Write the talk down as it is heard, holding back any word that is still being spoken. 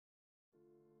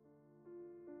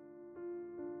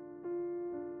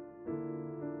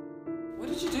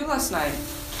do last night?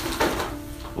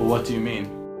 Well, what do you mean?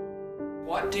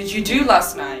 What did you do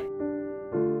last night?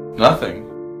 Nothing.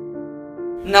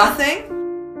 Nothing?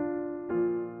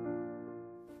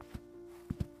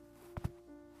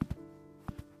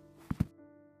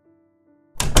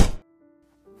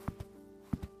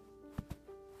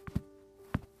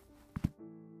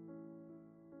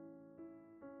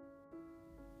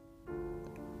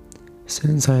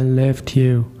 Since I left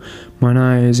you, mine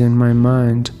eye is in my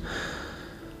mind,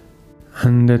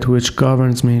 and that which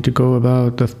governs me to go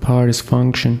about doth part is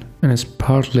function, and is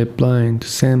partly blind,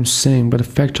 same sing, but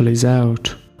effectually is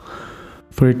out.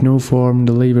 For it no form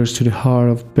delivers to the heart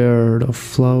of bird, of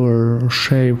flower, or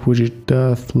shape which it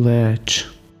doth let.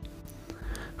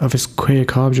 Of his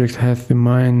quick object hath the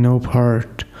mind no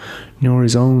part, nor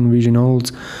his own vision holds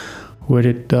what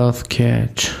it doth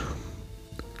catch.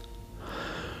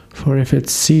 For if it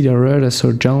see the reddest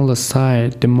or gentlest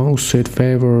side, the most sweet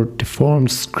favoured, the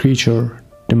formedest creature,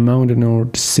 the mountain or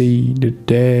the sea, the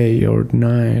day or the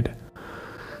night,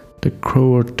 the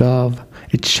crow or dove,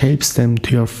 it shapes them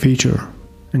to your feature,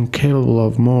 and capable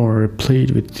of more,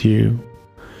 replete with you.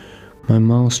 My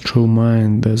most true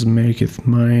mind thus maketh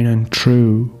mine and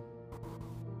true.